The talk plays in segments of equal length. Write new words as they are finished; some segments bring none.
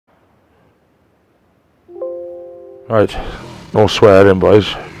Right, no swearing,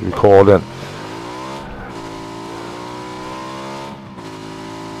 boys. Recording.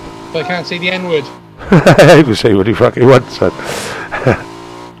 But I can't say the N-word. You can say what he fucking wants, son.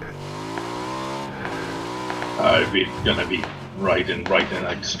 I'd be gonna be riding.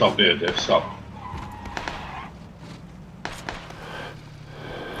 Like, stop here, Dave, stop.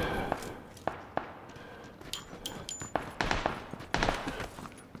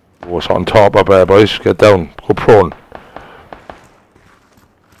 What's on top up there, boys? Get down. Go prone.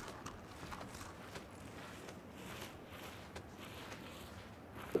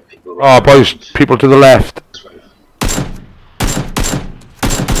 Oh, boys, people to the left.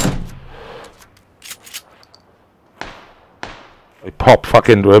 I pop fuck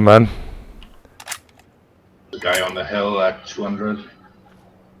into him, man. The guy on the hill at 200.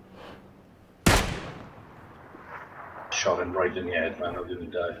 Shot him right in the head, man. I didn't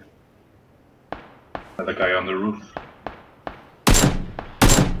die. Another guy on the roof.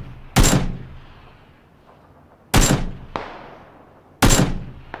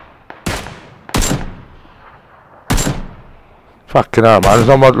 Fucking hell, man. There's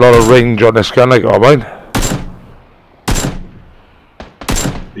not a lot of range on this gun I got, mine.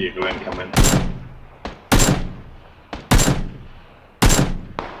 Vehicle incoming.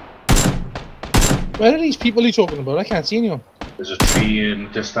 Where are these people you're talking about? I can't see anyone. There's a tree in the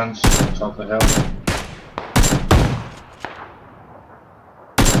distance on top of the hill.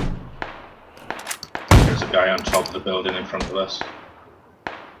 There's a guy on top of the building in front of us.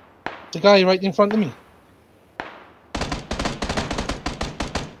 The guy right in front of me.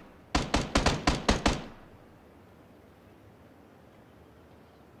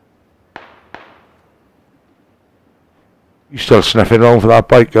 You still sniffing around for that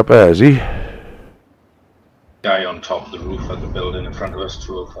bike up there, is he? Guy on top of the roof at the building in front of us,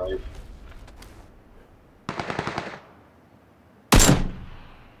 205.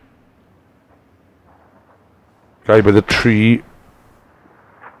 Guy by the tree.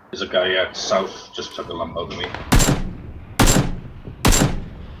 There's a guy at south, just took a lump out of me.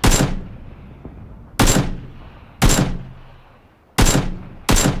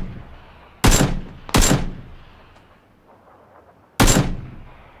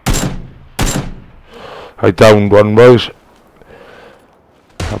 I downed one, boys.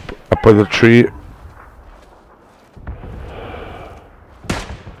 Up by the tree.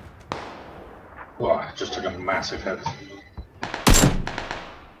 Wow, just took a massive hit.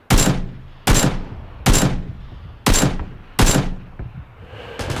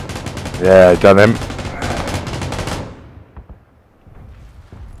 Yeah, I done him.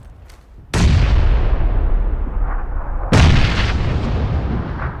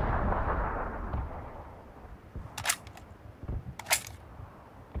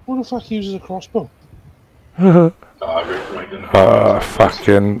 Who the fuck uses a crossbow? Right in the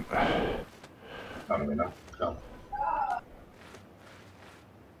Fucking. I don't know. No.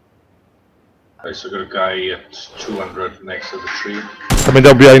 Right, so got a guy at 200 next to the tree. Coming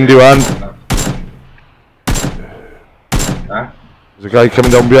down behind you, Ann. Huh? There's a guy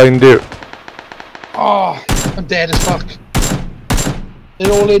coming down behind you. Oh, I'm dead as fuck.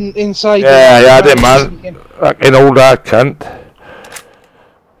 They're all inside. Yeah, I had him, man. Fucking old that cunt.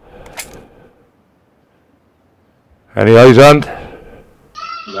 Any eyes, Ann?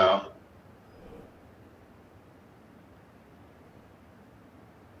 No.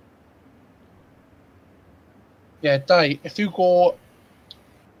 Yeah, die. If you go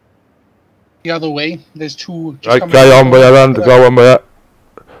the other way, there's two. Right, guy on by your hand, the guy on by that.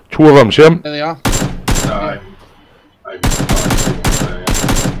 Two of them, see him? There they are. No,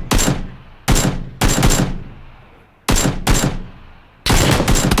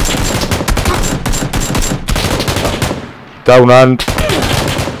 Down hand.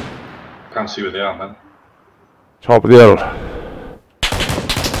 can't see where they are, man. Top of the hill.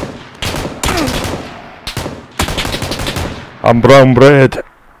 I'm brown bread.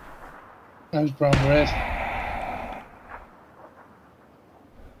 That was brown bread.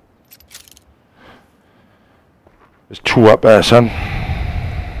 There's two up there, son.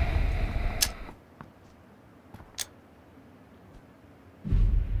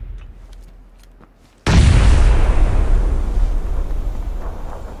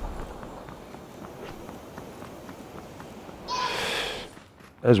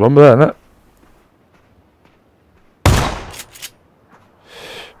 There's one there, isn't it?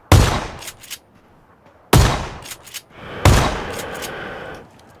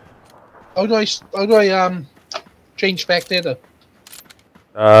 How do I change spectator?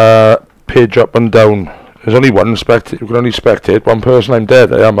 Page up and down. There's only one spectator. You can only spectate one person. I'm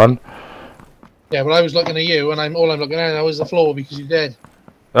dead. I am, man. Yeah, but I was looking at you, and all I'm looking at now is the floor because you're dead.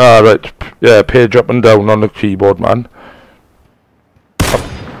 Ah, right. Yeah, page up and down on the keyboard, man.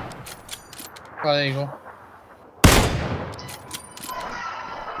 Oh, there you go.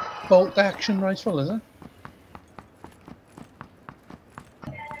 Bolt action rifle, is it?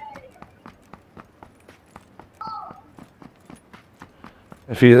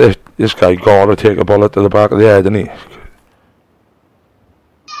 If this guy gotta take a bullet to the back of the head, didn't he?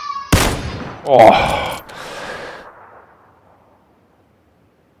 Oh.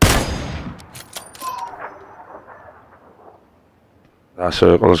 That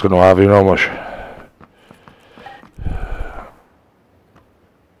circle is going to have you know much.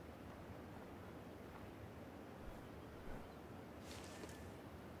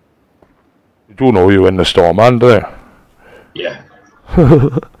 You do know you're in the storm, man, do you? Yeah.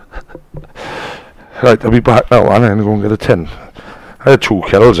 Right, I'll be back now, man. I'm going to go and get a tin. I had 2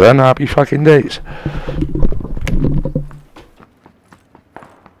 kills then, happy fucking days.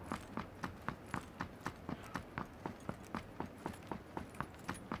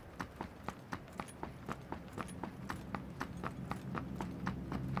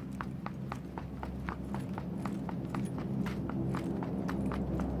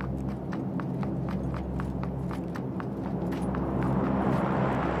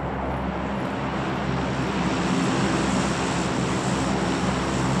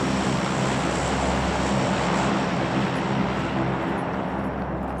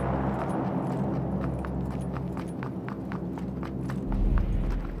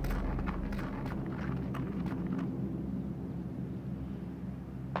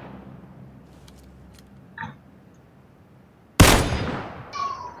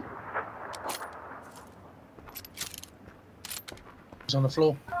 He's on the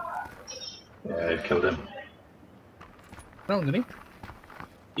floor. Yeah, I killed him. No, did he?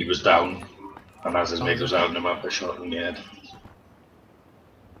 He was down, and as his mate was out him up, I shot him in the head.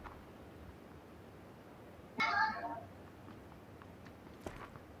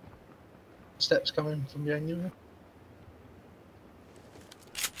 Steps coming from behind you.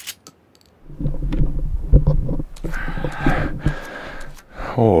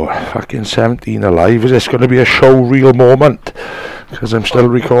 Oh, fucking 17 alive. Is this going to be a show reel moment? Because I'm still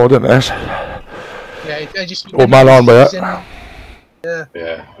recording this. Yeah, I just... Oh, man on by it. Yeah.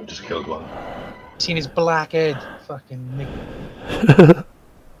 Yeah, I just killed one. Seen his black head. Fucking Nick.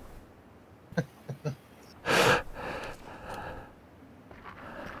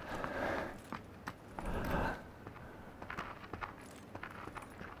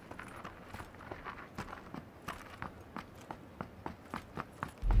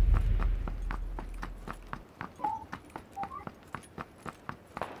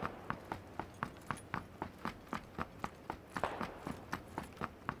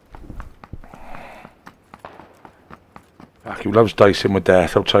 Fuck, he loves dicing with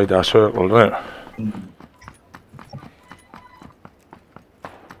death outside that circle, doesn't it?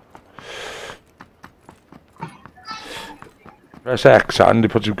 Press X and he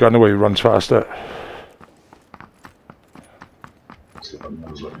puts his gun away, he runs faster. That's what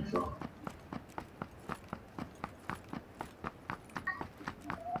I was looking for.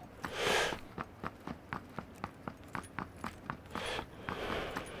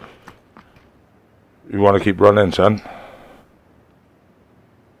 You want to keep running, son?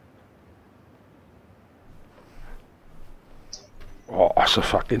 Oh, that's a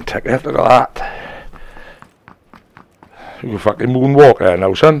fucking ticket, look at that. You can fucking moonwalk there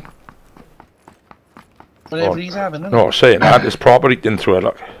now, son. Whatever he's having, isn't No, saying that, it's proper eating through it,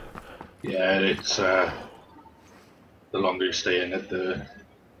 look. Yeah, it's the longer you stay in it, the...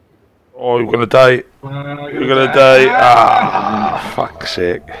 Oh, you're gonna die. You're gonna die. Ah, fuck's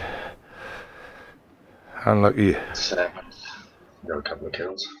sake. Unlucky. Got a couple of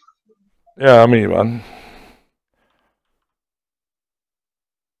kills. Yeah, I mean, man.